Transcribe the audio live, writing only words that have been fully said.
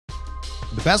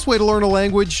The best way to learn a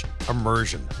language?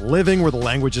 Immersion. Living where the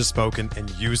language is spoken and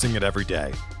using it every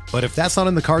day. But if that's not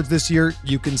in the cards this year,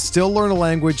 you can still learn a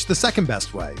language the second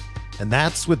best way, and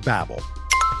that's with Babbel.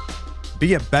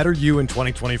 Be a better you in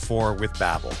 2024 with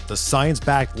Babbel, the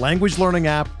science-backed language learning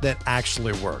app that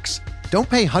actually works. Don't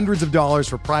pay hundreds of dollars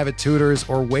for private tutors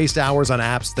or waste hours on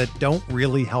apps that don't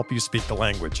really help you speak the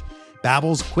language.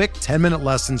 Babbel's quick 10-minute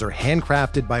lessons are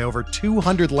handcrafted by over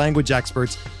 200 language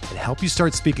experts and help you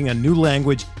start speaking a new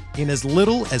language in as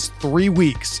little as 3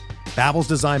 weeks. Babbel's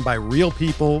designed by real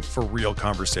people for real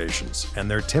conversations,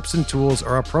 and their tips and tools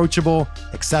are approachable,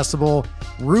 accessible,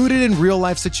 rooted in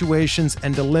real-life situations,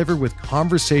 and delivered with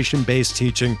conversation-based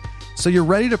teaching, so you're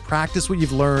ready to practice what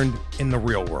you've learned in the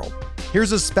real world.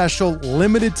 Here's a special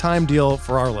limited-time deal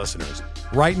for our listeners.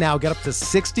 Right now, get up to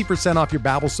 60% off your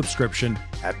Babbel subscription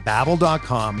at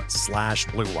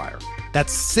babbel.com/Blue Wire.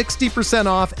 That's 60%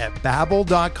 off at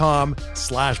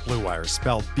babbel.com/Blue Wire,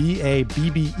 spelled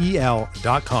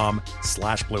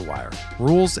BABBEL.com/Blue Wire.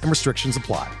 Rules and restrictions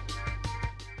apply.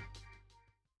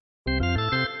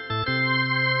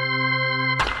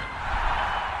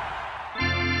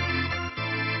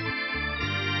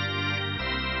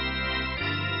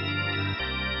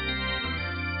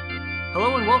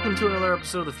 Hello and welcome to another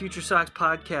episode of the Future Sox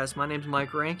Podcast. My name's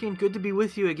Mike Rankin. Good to be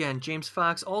with you again. James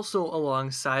Fox also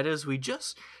alongside us. We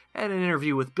just had an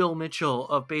interview with Bill Mitchell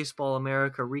of Baseball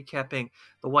America recapping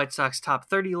the White Sox top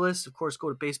 30 list. Of course, go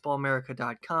to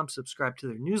baseballamerica.com, subscribe to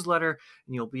their newsletter,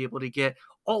 and you'll be able to get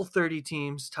all 30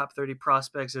 teams, top 30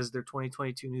 prospects as their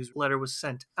 2022 newsletter was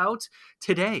sent out.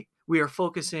 Today, we are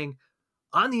focusing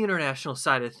on the international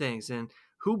side of things, and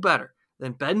who better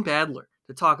than Ben Badler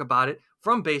to talk about it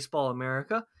from Baseball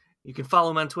America. You can follow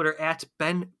him on Twitter at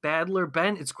Ben Badler.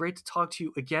 Ben, it's great to talk to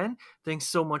you again. Thanks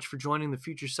so much for joining the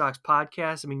Future Sox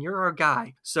podcast. I mean, you're our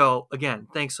guy. So again,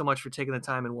 thanks so much for taking the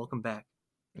time and welcome back.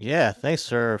 Yeah, thanks,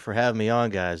 sir, for having me on,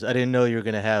 guys. I didn't know you were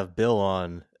going to have Bill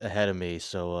on ahead of me,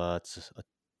 so I'll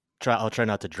try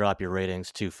not to drop your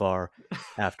ratings too far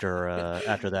after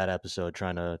that episode.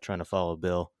 Trying to follow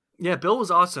Bill. Yeah, Bill was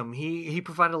awesome. He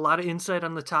provided a lot of insight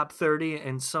on the top 30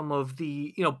 and some of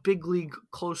the, big league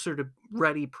closer to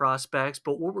ready prospects.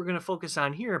 But what we're going to focus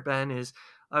on here, Ben, is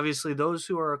obviously those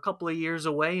who are a couple of years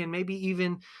away and maybe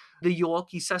even the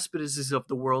Yoelqui Cespedeses of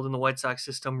the world in the White Sox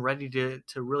system ready to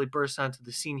really burst onto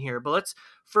the scene here. But let's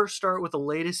first start with the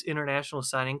latest international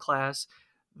signing class.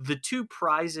 The two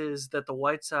prizes that the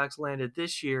White Sox landed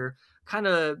this year kind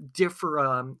of differ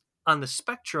on the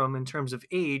spectrum in terms of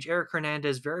age. Eric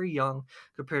Hernandez, very young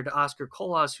compared to Oscar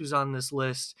Colas, who's on this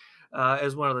list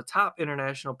as one of the top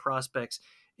international prospects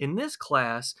in this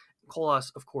class.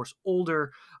 Colas, of course,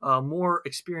 older, more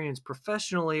experienced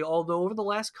professionally, although over the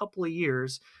last couple of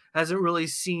years hasn't really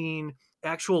seen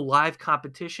actual live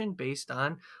competition based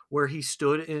on where he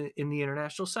stood in the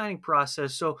international signing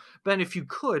process. So, Ben, if you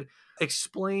could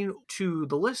explain to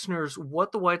the listeners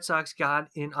what the White Sox got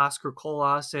in Oscar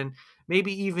Colas and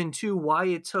maybe even too why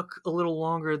it took a little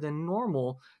longer than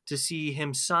normal to see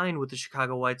him sign with the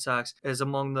Chicago White Sox as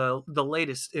among the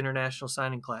latest international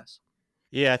signing class.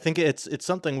 Yeah, I think it's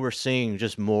something we're seeing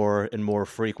just more and more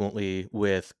frequently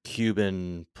with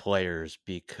Cuban players,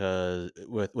 because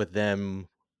with them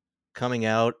coming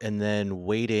out and then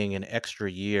waiting an extra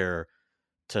year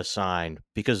to sign,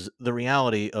 because the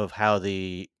reality of how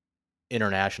the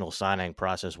international signing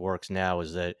process works now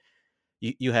is that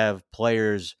you have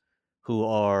players who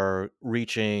are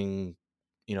reaching,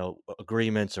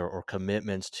 agreements or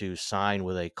commitments to sign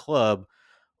with a club,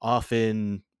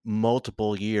 often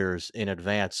multiple years in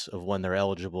advance of when they're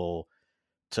eligible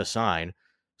to sign.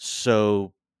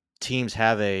 So teams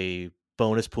have a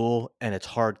bonus pool and it's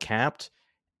hard capped,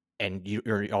 and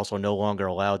you're also no longer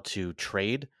allowed to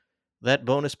trade that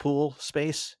bonus pool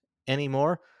space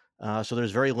anymore. So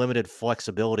there's very limited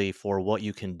flexibility for what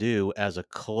you can do as a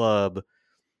club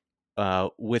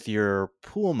with your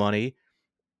pool money,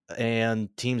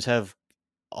 and teams have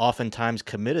oftentimes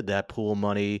committed that pool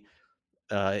money,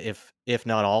 if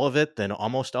not all of it, then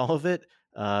almost all of it,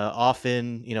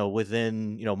 often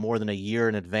within more than a year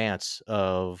in advance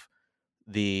of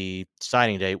the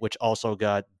signing date, which also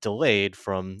got delayed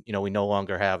from we no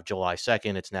longer have July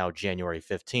 2nd, it's now January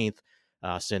 15th,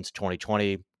 since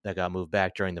 2020 that got moved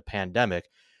back during the pandemic.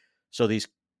 So these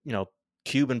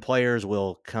Cuban players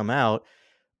will come out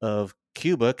of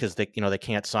Cuba because they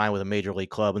can't sign with a major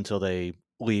league club until they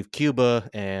leave Cuba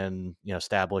and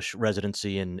establish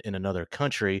residency in another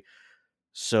country.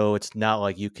 So it's not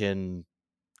like you can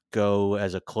go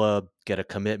as a club, get a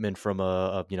commitment from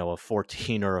a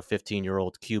 14 or a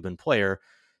 15-year-old Cuban player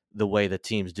the way that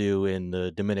teams do in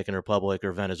the Dominican Republic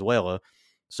or Venezuela.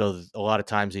 So a lot of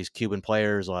times these Cuban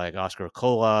players like Oscar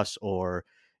Colas or,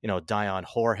 Dion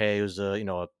Jorge, who's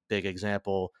a big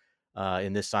example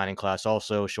in this signing class,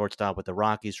 also shortstop with the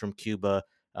Rockies from Cuba.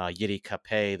 Yiddy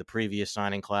Cape, the previous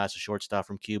signing class, a shortstop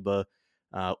from Cuba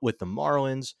with the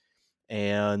Marlins.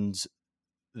 And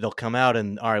they'll come out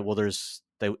and, all right, well,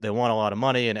 they want a lot of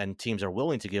money, and teams are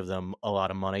willing to give them a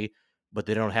lot of money, but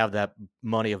they don't have that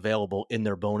money available in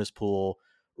their bonus pool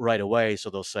right away. So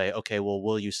they'll say, okay, well,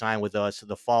 will you sign with us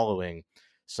the following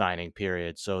signing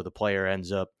period? So the player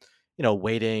ends up,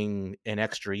 waiting an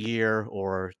extra year,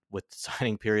 or with the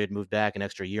signing period moved back an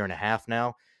extra year and a half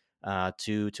now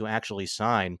to actually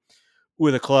sign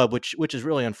with a club, which is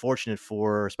really unfortunate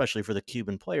especially for the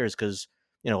Cuban players, because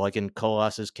like in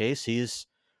Colas's case, he's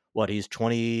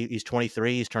 20, he's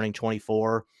 23, he's turning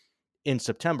 24 in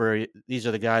September. These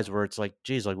are the guys where it's like,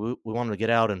 geez, like we want him to get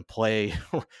out and play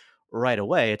right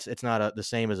away. It's not the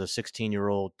same as a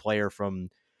 16-year-old player from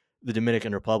the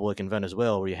Dominican Republic and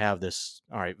Venezuela, where you have this,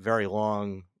 all right, very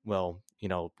long, well,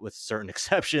 with certain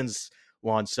exceptions,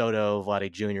 Juan Soto,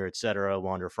 Vladdy Jr., et cetera,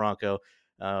 Wander Franco.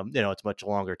 It's a much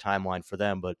longer timeline for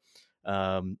them. But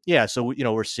yeah, so,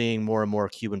 we're seeing more and more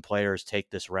Cuban players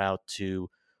take this route to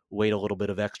wait a little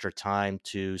bit of extra time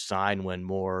to sign when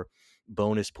more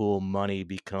bonus pool money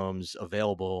becomes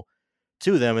available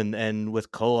to them. And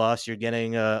with Colas, you're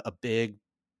getting a big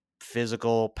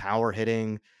physical, power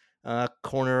hitting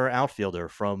corner outfielder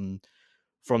from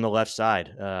the left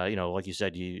side. Like you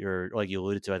said, like you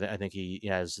alluded to, I think he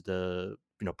has the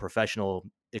professional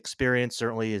experience,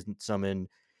 certainly some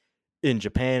in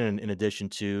Japan, and in addition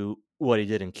to what he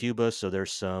did in Cuba. So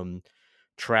there's some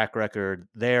track record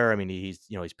there. I mean,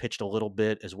 he's pitched a little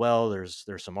bit as well. There's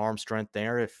some arm strength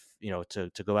there if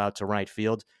to go out to right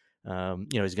field.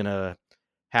 He's gonna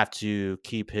have to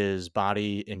keep his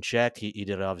body in check. He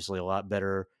did obviously a lot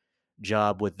better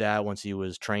job with that once he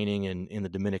was training in the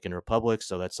Dominican Republic.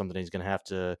 So that's something he's going to have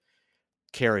to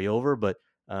carry over. But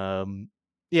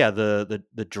yeah,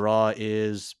 the draw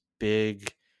is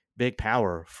big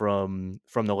power from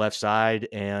the left side.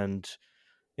 And,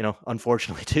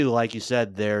 unfortunately too, like you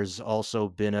said, there's also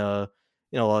been a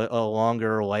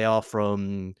longer layoff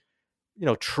from,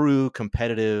 true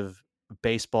competitive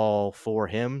baseball for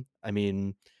him. I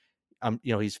mean,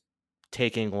 he's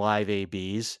taking live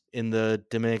ABs in the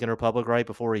Dominican Republic right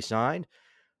before he signed,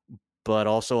 but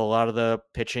also a lot of the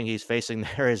pitching he's facing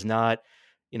there is not,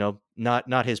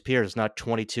 not his peers, not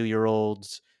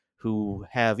 22-year-olds who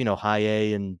have, high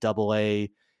A and double A,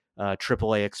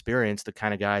 triple A experience, the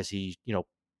kind of guys he,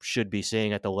 should be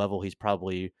seeing at the level he's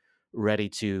probably ready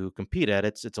to compete at.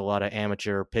 It's a lot of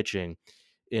amateur pitching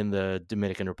in the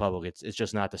Dominican Republic. It's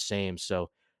just not the same. So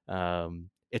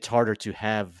it's harder to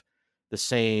have the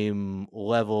same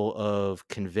level of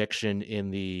conviction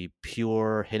in the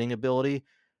pure hitting ability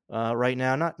right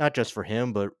now. Not just for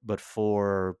him, but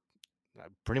for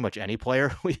pretty much any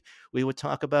player we would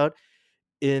talk about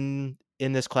in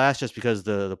this class, just because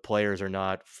the players are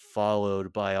not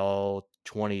followed by all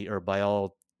 20 or by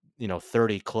all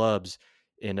 30 clubs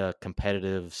in a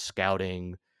competitive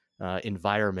scouting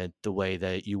environment the way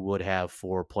that you would have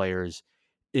for players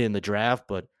in the draft.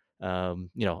 But I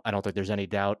don't think there's any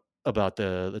doubt about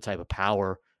the type of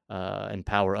power and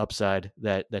power upside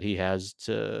that he has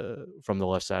from the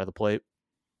left side of the plate.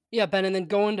 Yeah, Ben, and then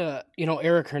going to,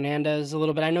 Eric Hernandez a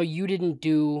little bit. I know you didn't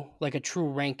do like a true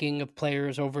ranking of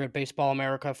players over at Baseball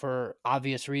America for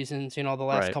obvious reasons, the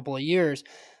last Right. couple of years.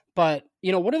 But,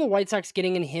 what are the White Sox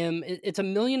getting in him? It's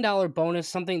 $1 million bonus,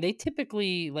 something they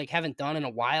typically haven't done in a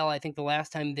while. I think the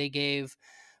last time they gave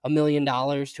 $1 million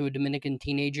to a Dominican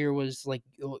teenager was like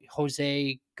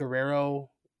Jose Guerrero,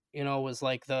 was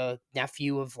like the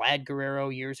nephew of Vlad Guerrero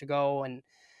years ago. And,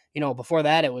 before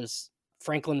that it was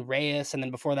Franklin Reyes, and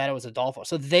then before that it was Adolfo.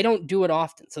 So they don't do it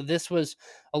often. So this was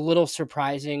a little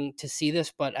surprising to see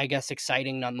this, but I guess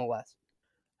exciting nonetheless.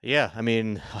 Yeah, I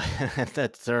mean,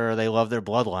 they love their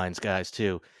bloodlines guys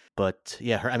too. But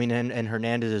yeah, and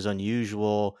Hernandez is an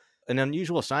unusual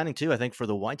signing too, I think, for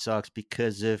the White Sox,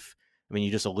 because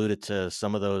you just alluded to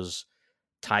some of those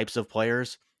types of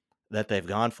players that they've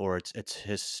gone for. It's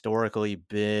historically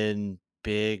been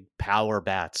big power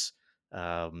bats,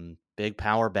 and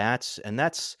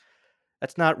that's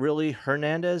not really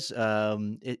Hernandez.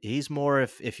 He's more,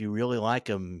 if you really like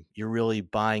him, you're really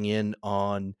buying in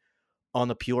on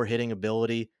the pure hitting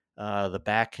ability, the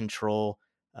back control.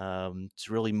 It's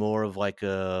really more of like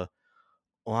a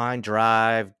line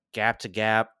drive, gap to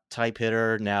gap type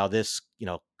hitter. Now this,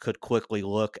 could quickly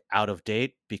look out of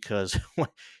date because,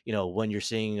 when you're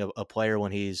seeing a player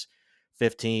when he's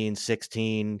 15,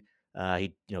 16,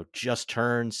 He just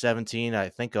turned 17. I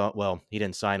think. Well, he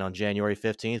didn't sign on January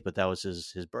 15th, but that was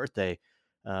his birthday.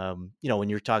 When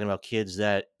you're talking about kids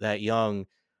that young,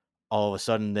 all of a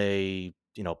sudden they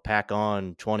pack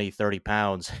on 20, 30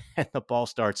 pounds, and the ball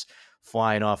starts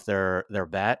flying off their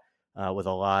bat with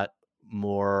a lot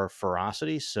more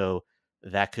ferocity. So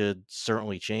that could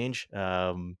certainly change.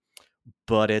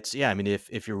 But it's yeah, I mean,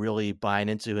 if you're really buying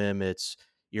into him,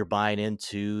 you're buying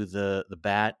into the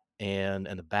bat and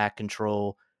the back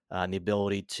control and the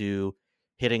ability to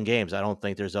hit in games. I don't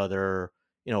think there's other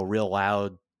real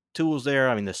loud tools there.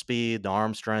 I mean, the speed, the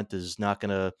arm strength is not going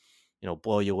to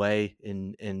blow you away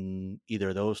in either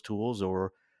of those tools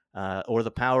or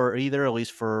the power either, at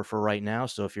least for right now.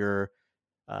 So if you're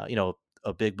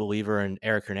a big believer in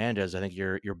Eric Hernandez, I think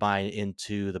you're buying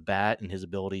into the bat and his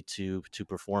ability to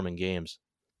perform in games.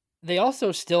 They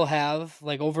also still have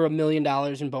like over $1 million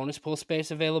in bonus pool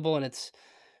space available, and it's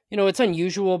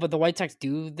unusual, but the White Sox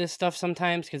do this stuff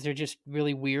sometimes because they're just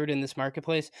really weird in this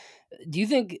marketplace. Do you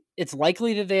think it's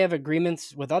likely that they have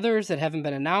agreements with others that haven't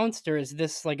been announced, or is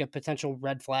this like a potential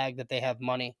red flag that they have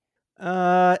money?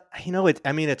 I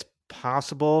mean, it's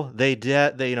possible they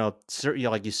did. Certainly,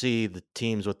 like you see the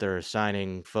teams with their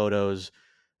signing photos,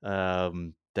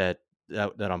 that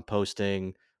I'm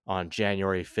posting on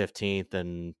January 15th,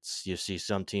 and you see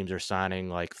some teams are signing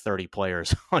like 30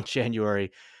 players on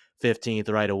January 15th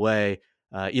right away.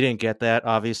 You didn't get that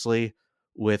obviously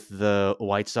with the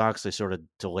White Sox. They sort of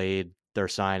delayed their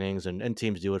signings, and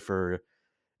teams do it for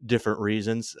different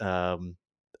reasons.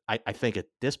 I think at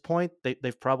this point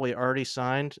they've probably already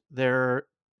signed their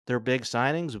big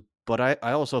signings, but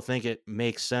I also think it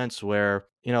makes sense where,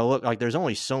 look, like there's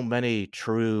only so many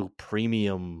true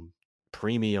premium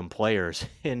players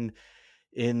in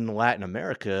Latin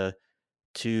America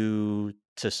to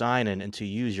sign and to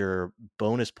use your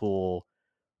bonus pool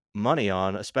money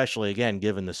on, especially again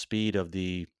given the speed of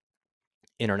the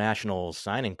international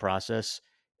signing process.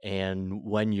 And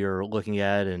when you're looking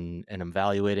at and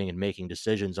evaluating and making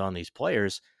decisions on these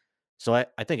players, so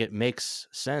I think it makes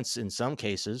sense in some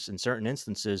cases, in certain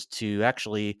instances, to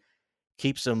actually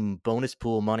keep some bonus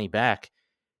pool money back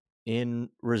in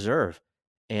reserve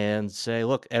and say,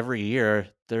 look, every year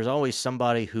there's always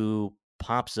somebody who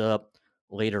pops up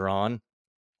later on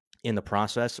in the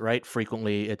process, right?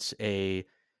 Frequently it's a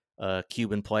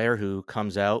Cuban player who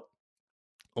comes out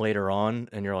later on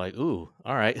and you're like, ooh,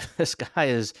 all right, this guy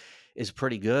is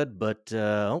pretty good, but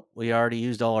we already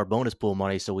used all our bonus pool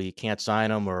money, so we can't sign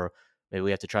him, or maybe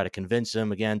we have to try to convince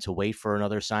him again to wait for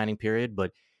another signing period.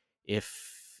 But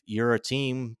if you're a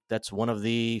team that's one of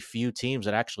the few teams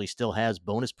that actually still has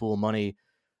bonus pool money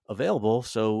available,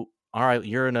 so all right,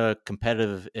 you're in a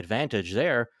competitive advantage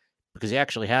there because you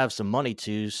actually have some money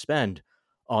to spend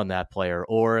on that player.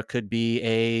 Or it could be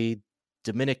a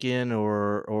Dominican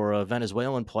or a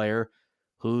Venezuelan player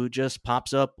who just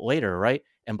pops up later, right?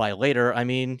 And by later, I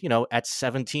mean, at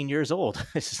 17 years old.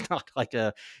 This is not like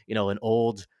an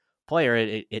old player.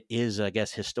 It is, I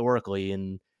guess, historically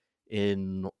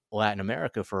in Latin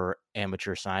America for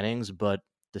amateur signings, but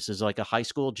this is like a high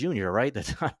school junior, right?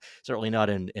 That's certainly not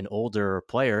an older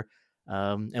player.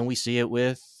 And we see it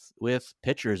with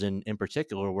pitchers in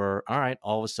particular, where all right,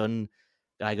 all of a sudden,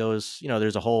 guy goes,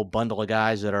 there's a whole bundle of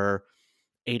guys that are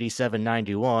 87,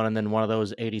 91, and then one of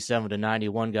those 87 to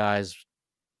 91 guys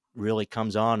really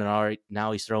comes on, and all right,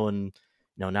 now he's throwing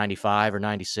 95 or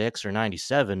 96 or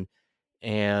 97,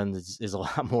 and is a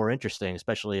lot more interesting,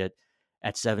 especially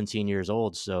at 17 years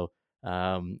old. So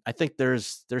I think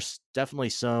there's definitely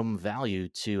some value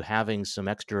to having some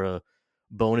extra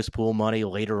bonus pool money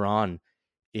later on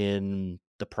in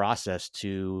the process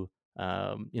to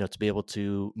to be able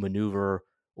to maneuver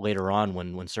later on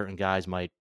when certain guys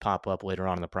might pop up later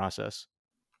on in the process.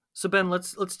 So Ben,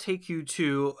 let's take you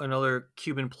to another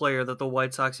Cuban player that the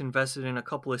White Sox invested in a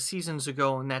couple of seasons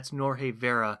ago, and that's Norge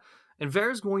Vera. And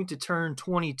Vera's going to turn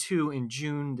 22 in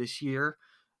June this year.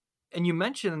 And you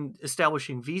mentioned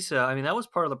establishing visa. I mean, that was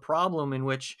part of the problem in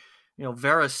which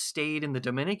Vera stayed in the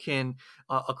Dominican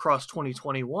across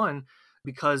 2021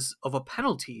 because of a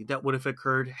penalty that would have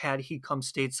occurred had he come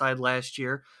stateside last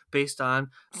year, based on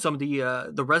some of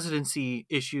the residency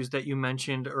issues that you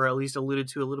mentioned, or at least alluded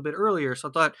to a little bit earlier. So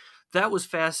I thought that was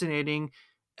fascinating,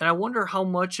 and I wonder how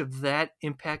much of that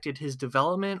impacted his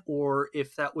development, or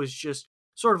if that was just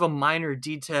sort of a minor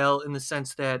detail in the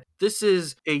sense that this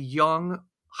is a young,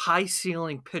 high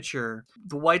ceiling pitcher.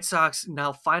 The White Sox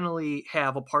now finally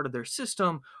have a part of their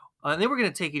system. And they were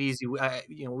going to take it easy.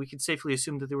 We could safely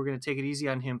assume that they were going to take it easy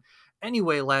on him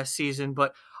anyway last season.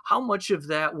 But how much of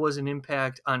that was an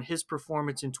impact on his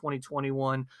performance in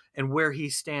 2021 and where he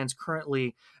stands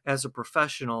currently as a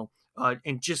professional?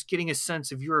 and just getting a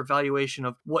sense of your evaluation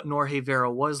of what Norge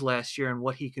Vera was last year and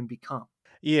what he can become.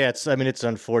 Yeah, it's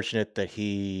unfortunate that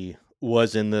he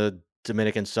was in the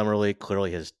Dominican Summer League.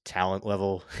 Clearly, his talent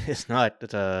level is not,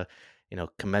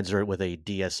 commensurate with a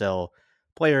DSL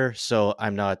player. So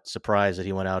I'm not surprised that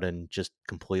he went out and just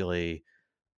completely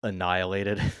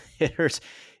annihilated hitters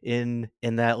in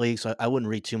that league. So I wouldn't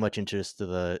read too much into just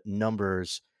the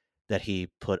numbers that he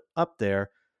put up there.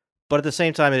 But at the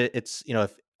same time, it's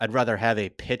if I'd rather have a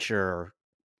pitcher,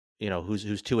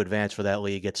 who's too advanced for that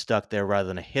league get stuck there rather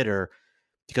than a hitter,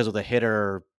 because with a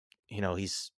hitter, he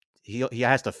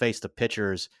has to face the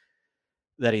pitchers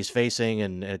that he's facing,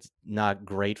 and it's not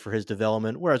great for his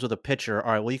development. Whereas with a pitcher,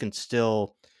 all right, well, you can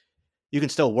still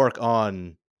work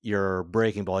on your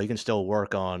breaking ball. You can still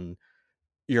work on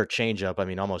your changeup. I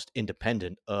mean, almost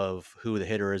independent of who the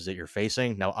hitter is that you're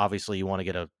facing. Now, obviously, you want to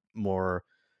get a more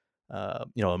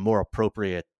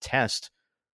appropriate test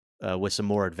with some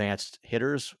more advanced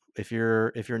hitters if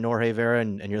you're Norge Vera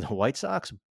and you're the White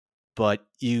Sox. But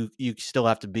you still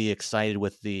have to be excited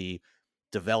with the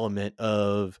development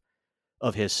of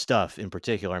his stuff in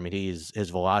particular. I mean, his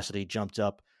velocity jumped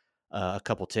up a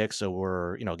couple ticks, so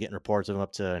we're getting reports of him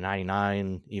up to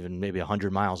 99, even maybe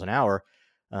 100 miles an hour.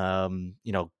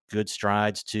 Good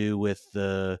strides too with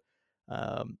the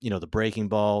the breaking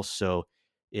ball. So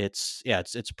it's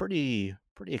pretty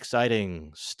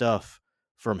exciting stuff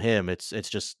from him. It's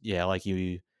just like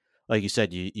you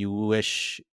said, you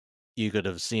wish you could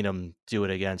have seen him do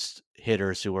it against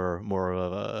hitters who were more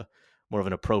of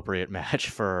an appropriate match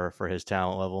for his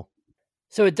talent level.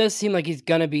 So it does seem like he's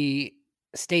going to be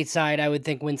stateside. I would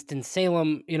think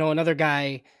Winston-Salem, another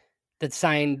guy that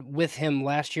signed with him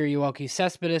last year, Yoelqui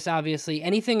Cespedes, obviously.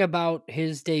 Anything about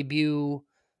his debut,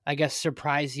 I guess,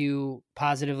 surprise you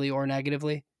positively or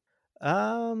negatively?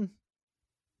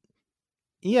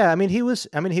 Yeah, I mean he was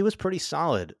pretty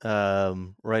solid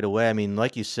right away. I mean,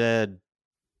 like you said,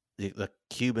 the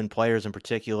Cuban players in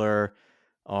particular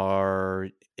are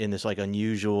in this like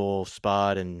unusual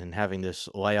spot and having this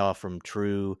layoff from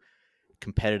true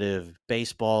competitive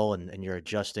baseball, and you're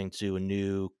adjusting to a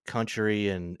new country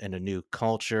and a new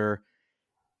culture,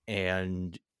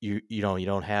 and you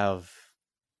don't have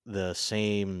the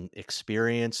same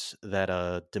experience that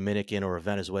a Dominican or a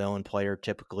Venezuelan player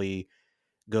typically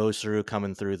goes through,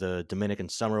 coming through the Dominican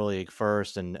Summer League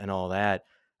first and all that.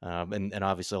 And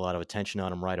obviously a lot of attention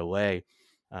on him right away,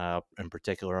 in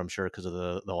particular, I'm sure because of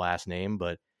the last name.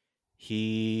 But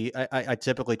I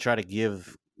typically try to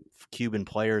give Cuban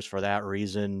players for that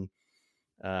reason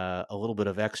a little bit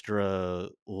of extra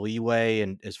leeway,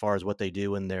 and as far as what they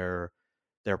do in their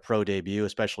pro debut,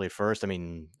 especially at first. I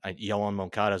mean, Yoan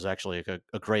Moncada is actually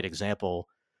a great example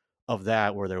of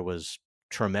that, where there was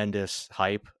tremendous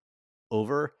hype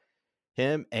over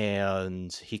him,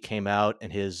 and he came out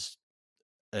and his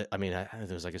it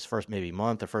was like his first maybe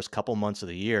month, the first couple months of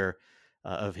the year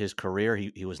of his career,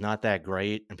 he was not that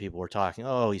great, and people were talking,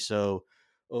 oh, he's so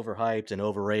overhyped and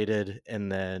overrated. And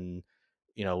then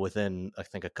within I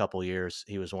think a couple years,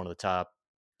 he was one of the top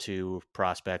 2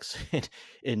 prospects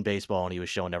in baseball, and he was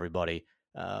showing everybody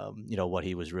what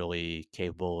he was really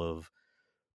capable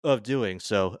of doing.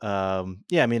 So I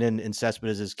mean, in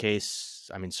Cespedes' case,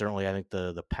 I mean, certainly I think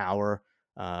the power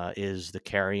is the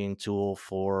carrying tool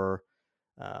for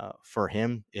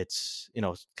him. It's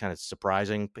kind of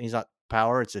surprising. He's not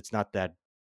power. It's not that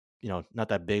not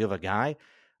that big of a guy,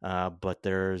 but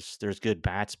there's good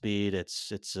bat speed.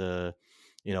 It's a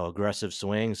aggressive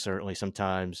swing. Certainly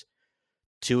sometimes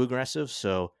too aggressive.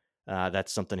 So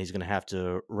that's something he's going to have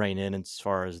to rein in as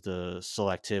far as the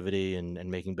selectivity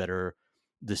and making better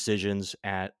decisions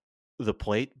at the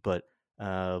plate. But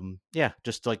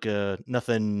just like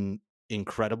nothing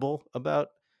incredible about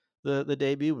the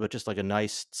debut, but just like a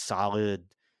nice solid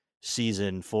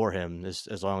season for him.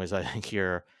 As long as I think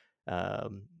your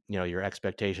your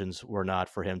expectations were not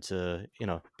for him to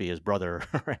be his brother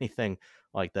or anything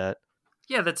like that.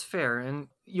 Yeah, that's fair. And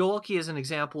Yoelqui is an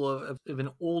example of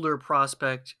an older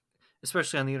prospect,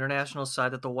 especially on the international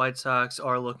side, that the White Sox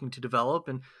are looking to develop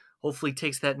and hopefully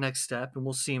takes that next step. And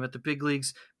we'll see him at the big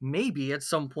leagues maybe at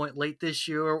some point late this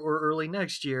year or early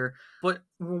next year. But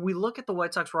when we look at the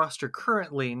White Sox roster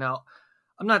currently, now,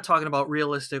 I'm not talking about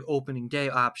realistic opening day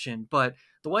option, but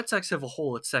the White Sox have a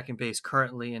hole at second base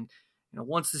currently. And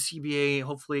once the CBA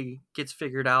hopefully gets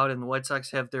figured out and the White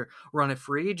Sox have their run at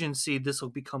free agency, this will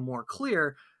become more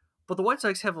clear. But the White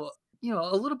Sox have a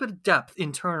little bit of depth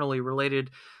internally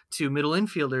related to middle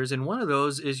infielders, and one of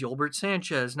those is Yolbert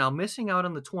Sanchez. Now, missing out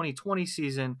on the 2020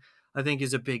 season, I think,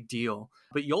 is a big deal.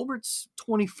 But Yolbert's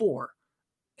 24,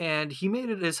 and he made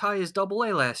it as high as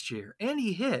Double-A last year, and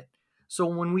he hit. So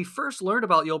when we first learned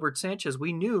about Yolbert Sanchez,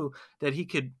 we knew that he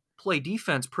could play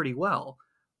defense pretty well,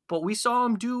 but we saw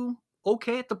him do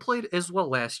okay at the plate as well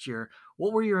last year.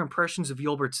 What were your impressions of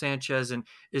Yolbert Sanchez, and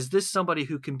is this somebody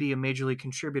who can be a major league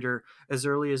contributor as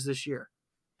early as this year?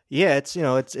 Yeah,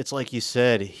 it's like you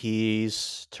said,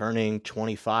 he's turning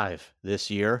 25 this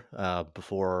year,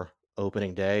 before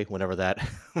opening day, whenever that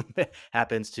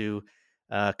happens to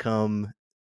come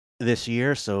this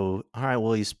year. So, all right,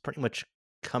 well, he's pretty much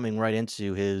coming right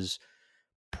into his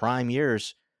prime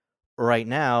years right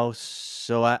now.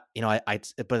 So but at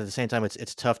the same time,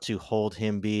 it's tough to hold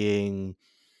him being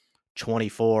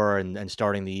 24 and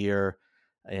starting the year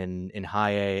in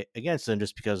high A against them,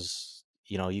 just because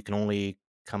you can only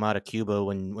come out of Cuba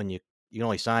when you can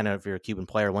only sign if you're a Cuban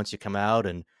player once you come out,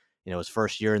 and his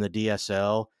first year in the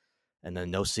DSL, and then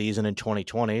no season in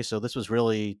 2020. So this was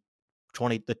really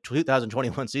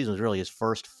 2021 season was really his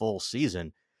first full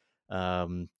season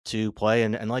to play,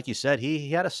 and like you said,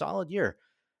 he had a solid year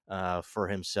for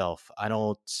himself. I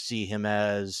don't see him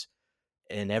as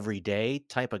an everyday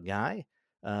type of guy.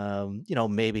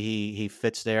 Maybe he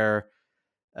fits there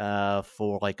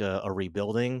for like a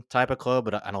rebuilding type of club,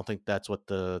 but I don't think that's what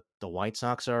the White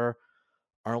Sox are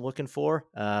looking for.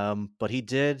 But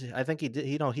I think he did.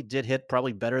 He did hit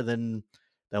probably better than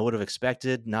I would have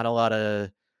expected. Not a lot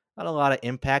of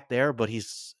impact there, but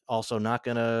he's also not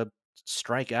gonna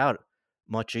strike out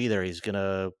much either. He's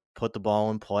gonna put the ball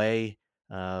in play.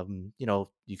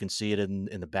 You can see it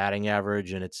in the batting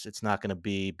average, and it's not gonna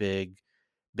be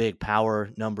big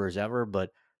power numbers ever, but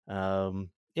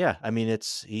yeah, I mean,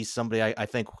 he's somebody I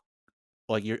think,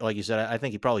 like you said, I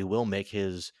think he probably will make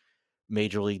his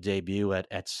major league debut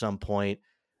at some point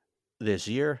this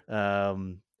year.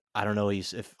 I don't know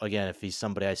if he's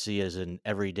somebody I see as an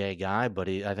everyday guy, but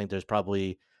I think there's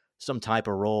probably some type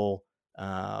of role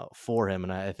for him,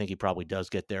 and I think he probably does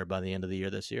get there by the end of the year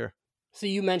this year. So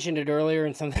you mentioned it earlier,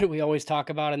 and something we always talk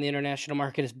about in the international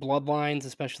market is bloodlines,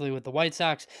 especially with the White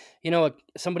Sox.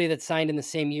 Somebody that signed in the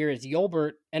same year as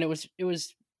Yolbert, and it was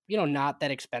not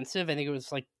that expensive. I think it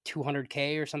was like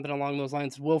 200K or something along those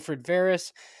lines. Wilfred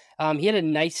Veras, he had a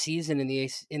nice season in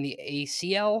the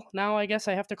ACL. Now I guess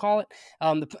I have to call it.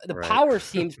 The Right. power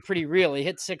seems pretty real. He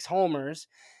hit 6 homers.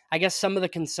 I guess some of the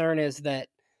concern is that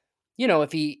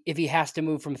if he has to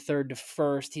move from third to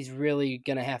first, he's really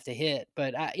gonna have to hit.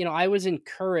 But I was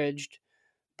encouraged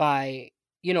by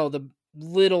the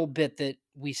little bit that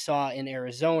we saw in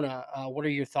Arizona. What are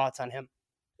your thoughts on him?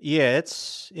 Yeah,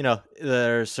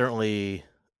 there's certainly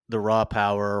the raw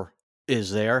power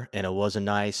is there, and it was a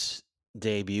nice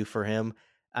debut for him.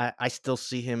 I still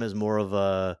see him as more of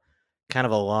a kind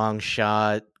of a long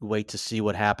shot, wait to see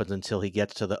what happens until he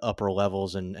gets to the upper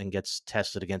levels and gets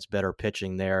tested against better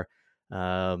pitching there.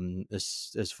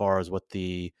 As far as what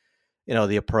the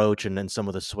approach and then some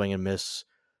of the swing and miss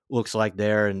looks like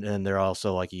there, and they're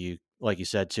also like you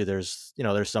said too. There's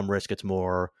some risk it's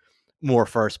more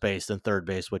first base than third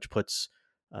base, which puts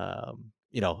an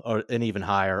even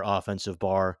higher offensive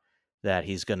bar that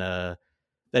he's gonna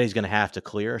have to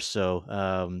clear.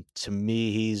 So to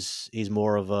me, he's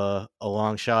more of a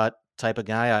long shot type of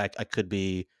guy. I could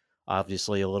be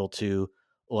obviously a little too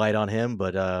light on him,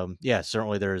 but yeah,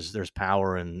 certainly there's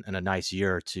power and a nice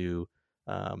year to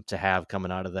have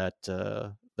coming out of that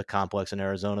the complex in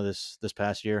Arizona this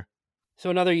past year.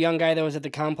 So another young guy that was at the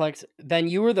complex. Ben,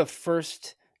 you were the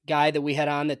first guy that we had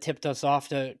on that tipped us off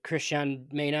to Christian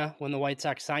Mena when the White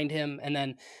Sox signed him, and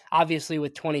then obviously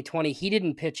with 2020, he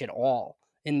didn't pitch at all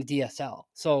in the DSL.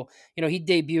 So he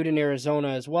debuted in Arizona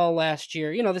as well last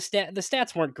year. The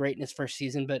stats weren't great in his first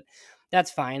season, but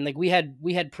that's fine. Like we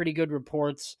had pretty good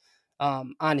reports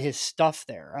on his stuff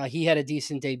there. He had a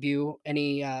decent debut, and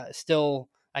he still,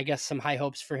 I guess, some high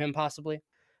hopes for him possibly.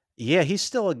 Yeah, he's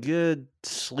still a good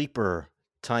sleeper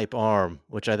type arm,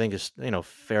 which I think is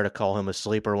fair to call him a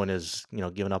sleeper when he's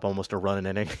giving up almost a run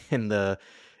an inning in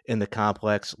the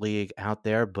complex league out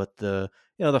there. But the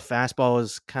fastball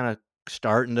is kind of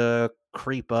starting to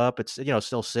creep up. It's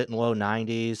still sitting low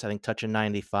 90s, I think touching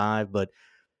 95. But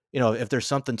if there's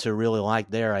something to really like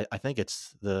there, I think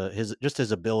it's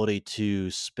his ability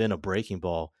to spin a breaking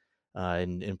ball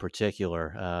in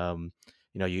particular.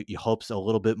 You hope a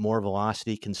little bit more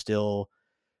velocity can still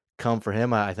come for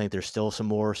him. I think there's still some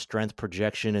more strength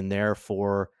projection in there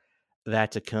for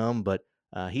that to come, but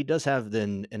he does have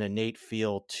an innate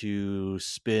feel to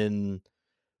spin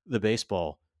the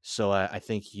baseball. So I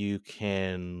think you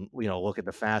can, look at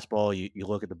the fastball, you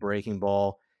look at the breaking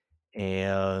ball,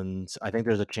 and I think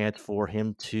there's a chance for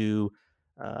him to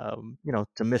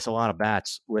miss a lot of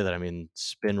bats with it. I mean,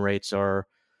 spin rates are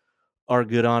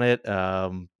good on it.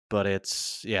 but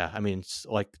it's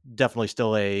like definitely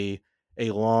still a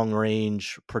long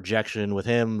range projection with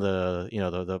him.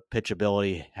 The pitch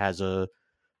ability has a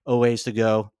ways to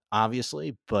go,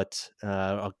 obviously, but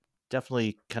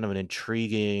definitely kind of an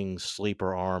intriguing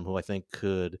sleeper arm who I think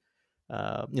could,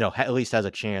 at least has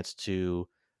a chance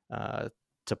uh,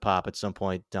 to pop at some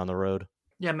point down the road.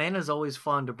 Yeah, Mana's always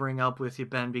fun to bring up with you,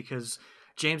 Ben, because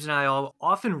James and I all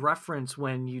often reference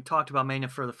when you talked about Mana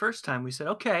for the first time. We said,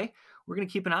 okay, we're going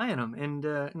to keep an eye on him.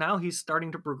 And now he's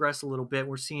starting to progress a little bit.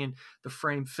 We're seeing the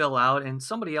frame fill out. And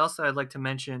somebody else that I'd like to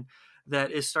mention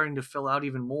that is starting to fill out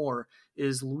even more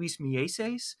is Luis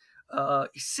Mieses.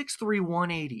 6'3",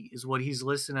 180 is what he's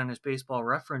listed on his baseball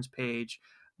reference page.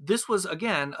 This was,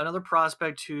 again, another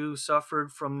prospect who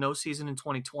suffered from no season in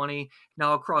 2020.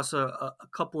 Now, across a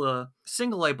couple of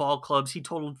single-A ball clubs, he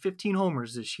totaled 15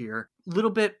 homers this year. Little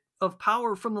bit of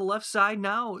power from the left side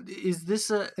now. Is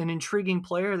this an intriguing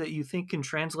player that you think can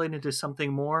translate into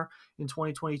something more in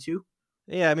 2022?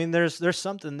 Yeah, I mean, there's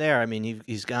something there. I mean,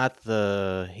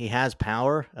 he has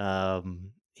power.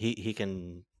 He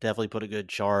can definitely put a good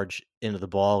charge into the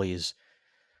ball. He's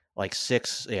like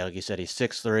like you said, he's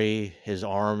 6'3". His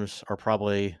arms are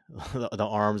probably the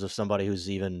arms of somebody who's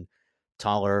even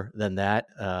taller than that.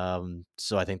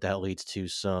 So I think that leads to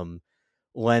some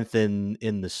length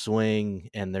in the swing,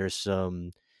 and there's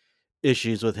some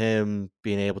issues with him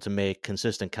being able to make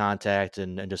consistent contact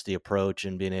and just the approach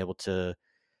and being able to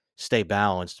stay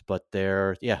balanced. But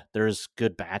there's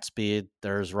good bat speed,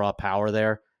 there's raw power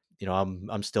there.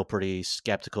 I'm still pretty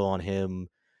skeptical on him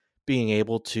being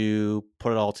able to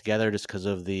put it all together just because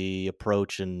of the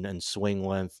approach and swing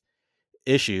length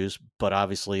issues. But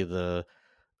obviously the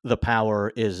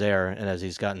power is there, and as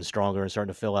he's gotten stronger and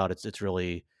starting to fill out, it's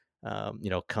really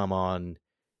come on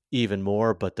even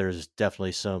more. But there's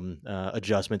definitely some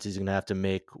adjustments he's going to have to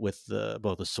make with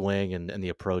both the swing and the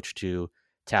approach to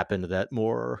tap into that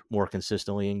more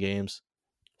consistently in games.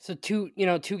 So two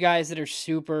guys that are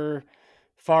super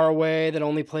far away that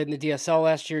only played in the DSL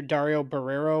last year. Dario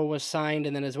Barrero was signed,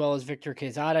 and then as well as Victor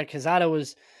Quezada. Quezada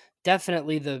was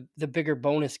definitely the bigger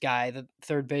bonus guy, the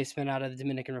third baseman out of the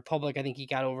Dominican Republic. I think he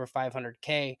got over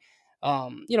 500K.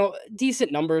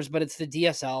 Decent numbers, but it's the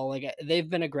DSL. Like, they've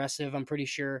been aggressive. I'm pretty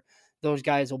sure those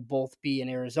guys will both be in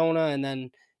Arizona, and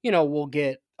then we'll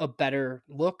get a better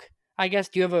look, I guess.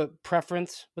 Do you have a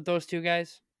preference with those two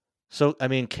guys? So I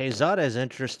mean, Quezada is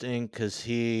interesting because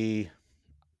he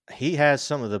has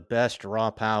some of the best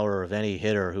raw power of any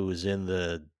hitter who was in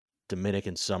the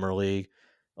Dominican Summer League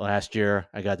last year.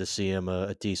 I got to see him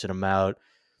a decent amount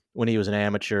when he was an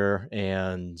amateur,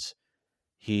 and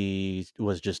he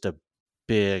was just a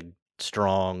big,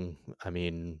 strong,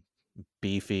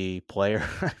 beefy player.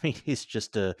 I mean, he's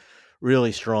just a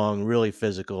really strong, really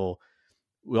physical.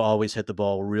 We always hit the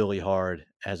ball really hard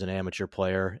as an amateur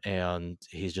player, and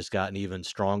he's just gotten even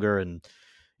stronger. And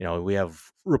we have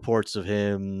reports of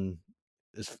him,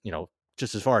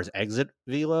 just as far as exit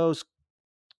velos,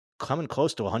 coming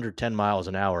close to 110 miles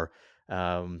an hour,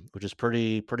 which is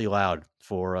pretty loud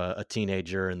for a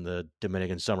teenager in the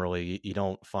Dominican Summer League. You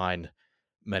don't find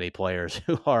many players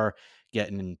who are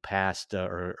getting past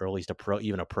or at least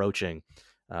even approaching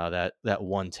that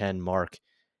 110 mark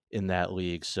in that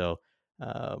league. So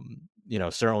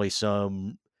certainly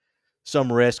some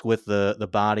risk with the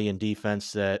body and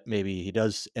defense that maybe he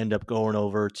does end up going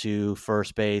over to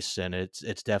first base, and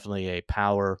it's definitely a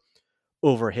power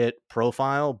over hit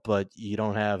profile, but you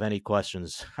don't have any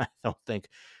questions, I don't think,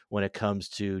 when it comes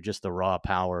to just the raw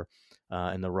power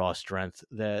and the raw strength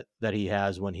that he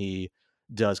has when he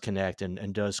does connect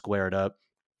and does square it up.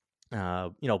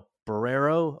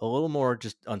 Barrero, a little more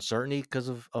just uncertainty because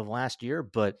of last year,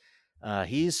 but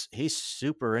he's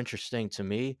super interesting to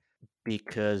me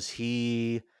because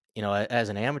he, as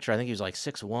an amateur, I think he was like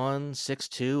 6'1",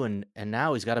 6'2", and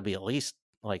now he's got to be at least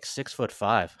like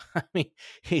 6'5". I mean,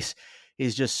 he's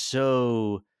just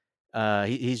so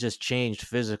he's just changed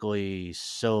physically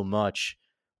so much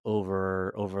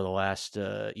over the last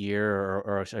year,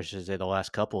 or I should say the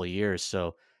last couple of years.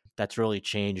 So that's really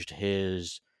changed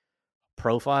his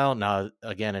profile. Now,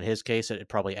 again, in his case, it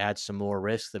probably adds some more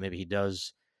risk that maybe he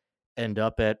does end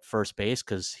up at first base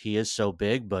because he is so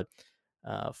big. But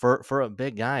for a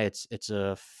big guy, it's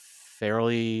a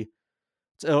fairly,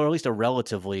 or at least a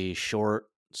relatively short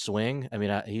swing. I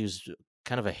mean, he's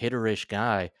kind of a hitterish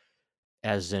guy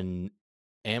as an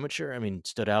amateur. I mean,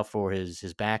 stood out for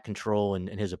his back control and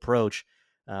his approach.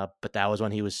 But that was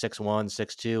when he was 6'1",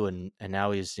 6'2", and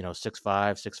now he's 6'5",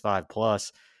 6'5"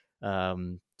 plus.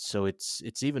 So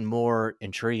it's even more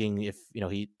intriguing if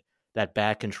that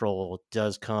back control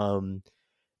does come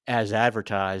as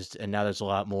advertised, and now there's a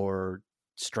lot more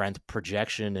strength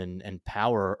projection and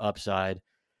power upside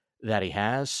that he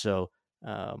has. So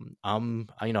I'm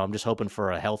just hoping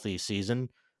for a healthy season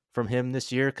from him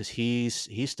this year, because he's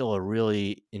still a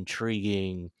really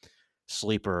intriguing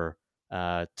sleeper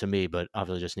to me. But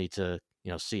obviously, just need to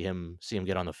see him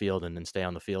get on the field and then stay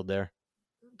on the field there.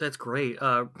 That's great.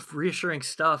 Reassuring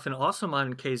stuff. And also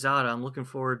on Quezada, I'm looking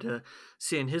forward to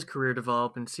seeing his career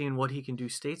develop and seeing what he can do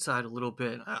stateside a little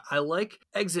bit. I like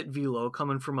exit velo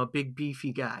coming from a big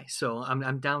beefy guy, so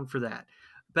I'm down for that.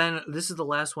 Ben, this is the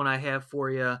last one I have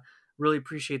for you. Really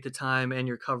appreciate the time and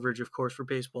your coverage, of course, for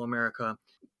Baseball America.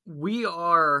 We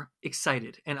are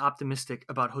excited and optimistic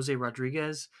about Jose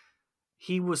Rodriguez.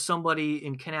 He was somebody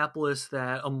in Kannapolis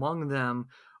that among them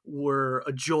were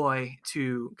a joy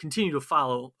to continue to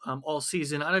follow all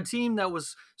season on a team that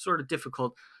was sort of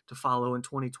difficult to follow in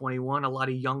 2021. A lot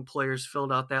of young players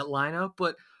filled out that lineup,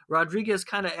 but Rodriguez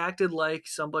kind of acted like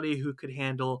somebody who could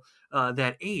handle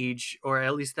that age, or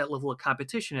at least that level of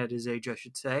competition at his age, I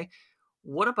should say.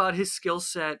 What about his skill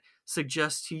set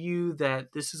suggests to you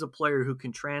that this is a player who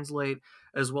can translate,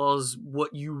 as well as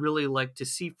what you really like to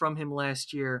see from him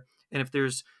last year? And if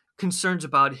there's concerns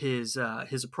about his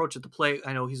approach at the plate,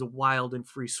 I know he's a wild and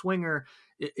free swinger.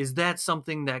 Is that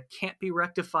something that can't be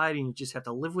rectified and you just have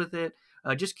to live with it?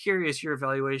 Just curious your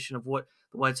evaluation of what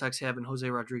the White Sox have in Jose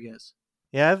Rodriguez.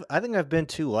 Yeah, I think I've been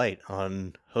too light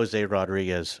on Jose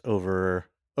Rodriguez over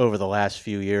the last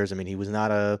few years. I mean, he was not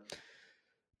a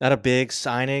big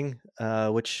signing,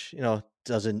 which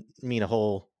doesn't mean a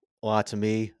whole lot to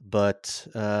me. But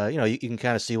you can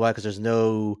kind of see why, because there's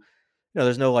no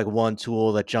like one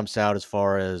tool that jumps out as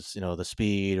far as the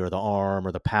speed or the arm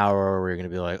or the power, where you're going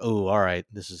to be like, oh, all right,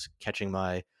 this is catching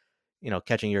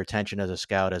your attention as a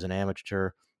scout, as an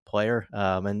amateur player,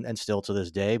 and still to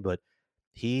this day. But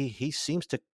he seems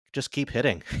to just keep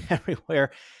hitting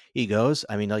everywhere he goes.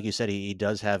 I mean, like you said, he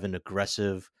does have an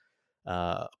aggressive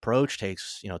approach,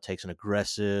 takes an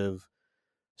aggressive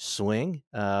swing,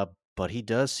 but he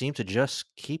does seem to just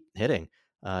keep hitting.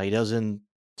 He doesn't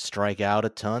strike out a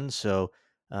ton, so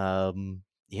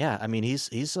yeah, I mean,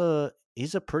 he's a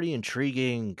pretty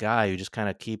intriguing guy who just kind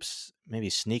of keeps maybe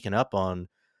sneaking up on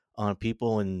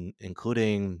people, and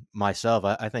including myself.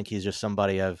 I think he's just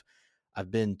somebody I've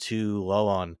been too low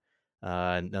on,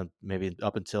 and maybe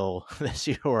up until this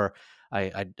year, where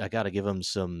I got to give him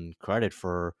some credit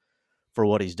for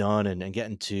what he's done, and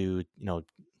getting to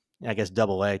I guess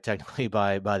Double A technically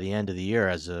by the end of the year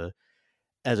as a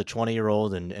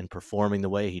 20-year-old, and performing the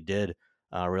way he did,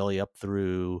 really up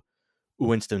through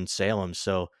Winston-Salem.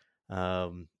 So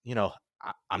I'm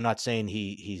not saying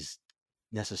he's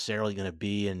necessarily going to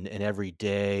be an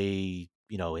everyday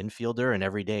infielder, an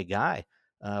everyday guy,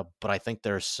 but I think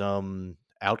there's some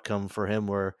outcome for him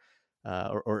where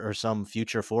or some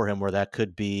future for him where that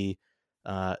could be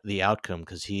the outcome,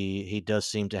 because he does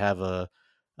seem to have a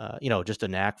just a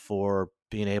knack for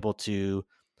being able to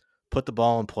put the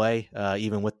ball in play,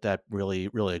 even with that really,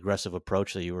 really aggressive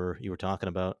approach that you were talking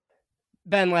about.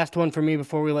 Ben, last one for me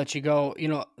before we let you go.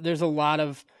 There's a lot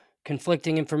of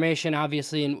conflicting information,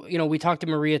 obviously, and we talked to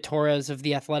Maria Torres of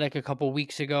The Athletic a couple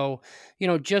weeks ago,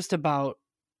 just about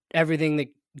everything that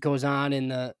goes on in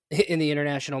the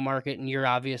international market, and you're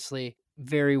obviously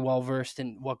very well versed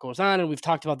in what goes on, and we've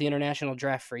talked about the international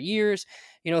draft for years.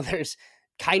 There's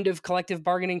kind of collective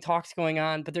bargaining talks going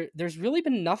on, but there's really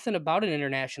been nothing about an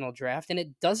international draft, and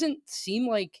it doesn't seem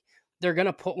like they're going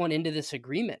to put one into this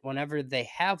agreement whenever they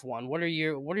have one. What are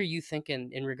you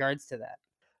thinking in regards to that?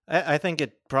 I think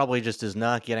it probably just is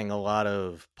not getting a lot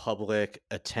of public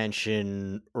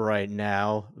attention right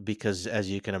now, because, as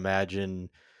you can imagine,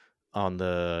 on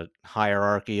the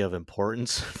hierarchy of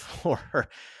importance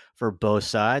for both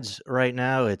sides right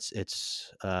now,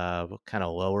 it's kind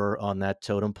of lower on that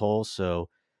totem pole. So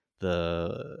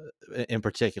in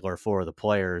particular for the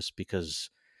players, because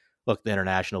look, the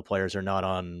international players are not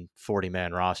on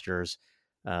 40-man rosters,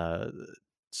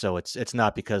 so it's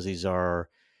not because these are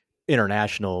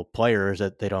international players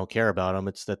that they don't care about them.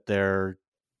 It's that they're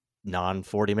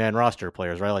non-40-man roster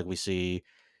players, right? Like we see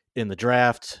in the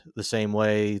draft, the same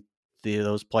way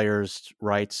those players'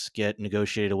 rights get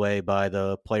negotiated away by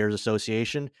the Players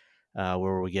Association,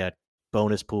 where we get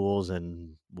bonus pools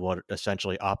and what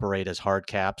essentially operate as hard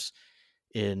caps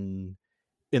in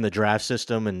the draft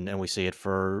system, and we see it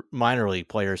for minor league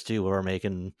players too, who are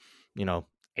making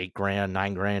 $8,000,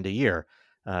 $9,000 a year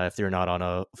if they're not on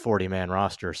a 40-man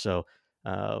roster. So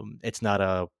it's not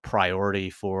a priority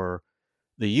for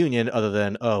the union, other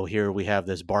than, oh, here we have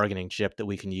this bargaining chip that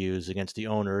we can use against the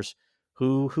owners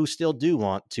who still do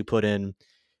want to put in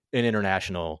an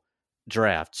international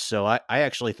draft. So I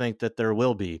actually think that there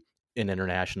will be an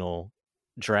international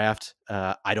draft.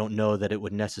 I don't know that it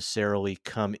would necessarily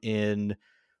come in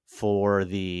for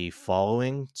the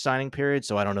following signing period.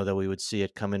 So I don't know that we would see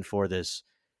it come in for this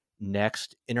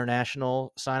next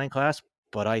international signing class,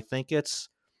 but I think it's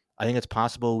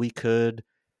possible we could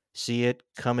see it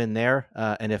come in there.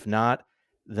 And if not,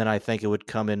 then I think it would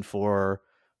come in for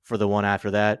the one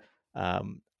after that.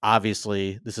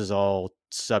 Obviously, this is all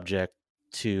subject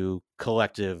to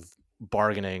collective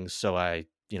bargaining. So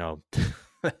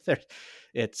there's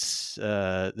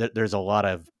a lot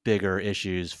of bigger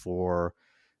issues for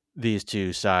these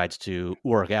two sides to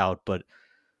work out. But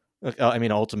I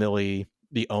mean, ultimately,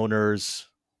 the owners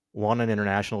want an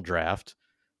international draft.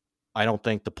 I don't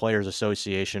think the Players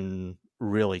Association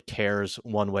really cares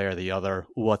one way or the other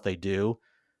what they do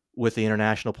with the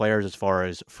international players as far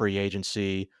as free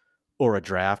agency or a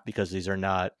draft, because these are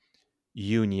not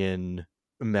union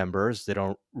members. They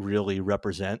don't really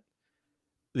represent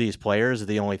these players.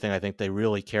 The only thing I think they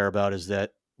really care about is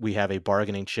that we have a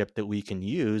bargaining chip that we can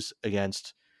use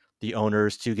against the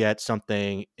owners to get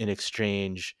something in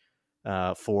exchange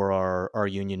for our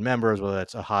union members, whether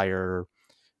that's a higher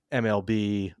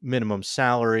MLB minimum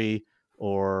salary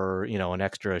or, an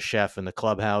extra chef in the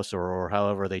clubhouse, or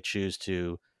however they choose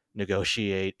to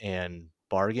negotiate and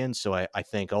bargain. So I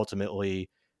think ultimately,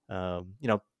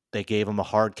 they gave them a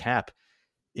hard cap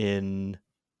in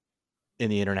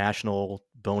the international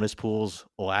bonus pools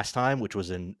last time, which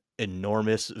was an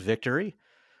enormous victory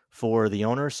for the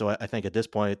owners. So I think at this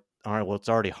point, all right, well, it's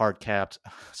already hard capped.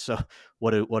 So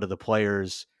what do the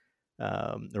players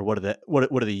or what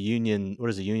does the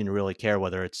union really care,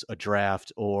 whether it's a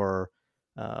draft or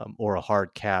a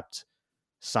hard capped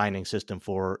signing system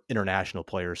for international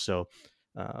players? So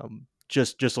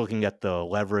just looking at the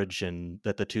leverage and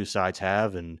that the two sides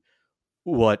have and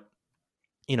what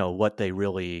they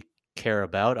really care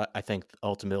about, I think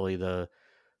ultimately the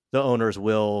owners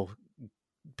will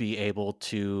be able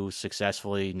to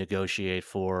successfully negotiate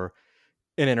for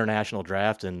an international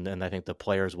draft, and I think the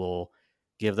players will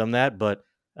give them that. But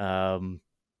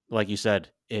like you said,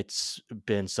 it's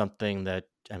been something that,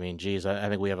 I mean, geez, I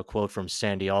think we have a quote from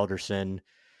Sandy Alderson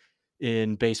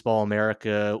in Baseball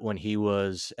America when he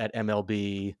was at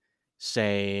MLB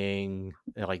saying,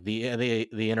 like,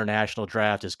 the international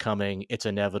draft is coming, it's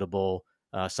inevitable,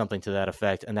 something to that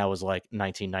effect, and that was like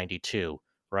 1992,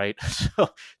 right? So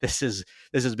this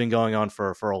has been going on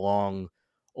for a long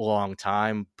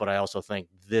time, but I also think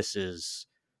this is,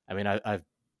 I mean, I've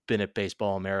been at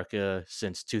Baseball America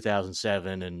since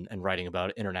 2007 and writing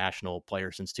about international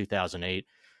players since 2008.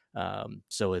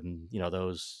 So in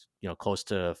those close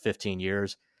to 15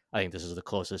 years, I think this is the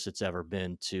closest it's ever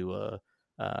been to a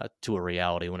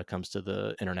reality when it comes to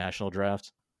the international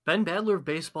draft. Ben Badler of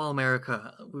Baseball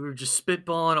America. We were just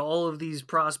spitballing all of these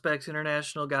prospects,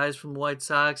 international guys from the White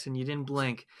Sox, and you didn't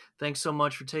blink. Thanks so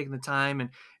much for taking the time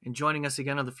and joining us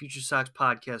again on the Future Sox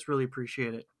podcast. Really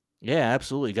appreciate it. Yeah,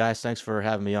 absolutely, guys. Thanks for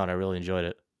having me on. I really enjoyed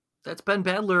it. That's Ben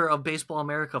Badler of Baseball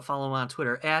America. Follow him on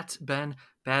Twitter at Ben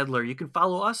Badler. You can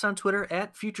follow us on Twitter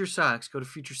at Future Sox. Go to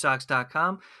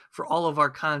futuresox.com for all of our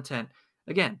content.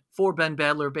 Again, for Ben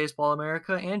Badler of Baseball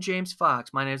America and James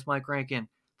Fox, my name is Mike Rankin.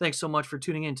 Thanks so much for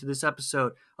tuning in to this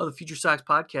episode of the Future Sox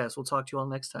podcast. We'll talk to you all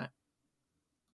next time.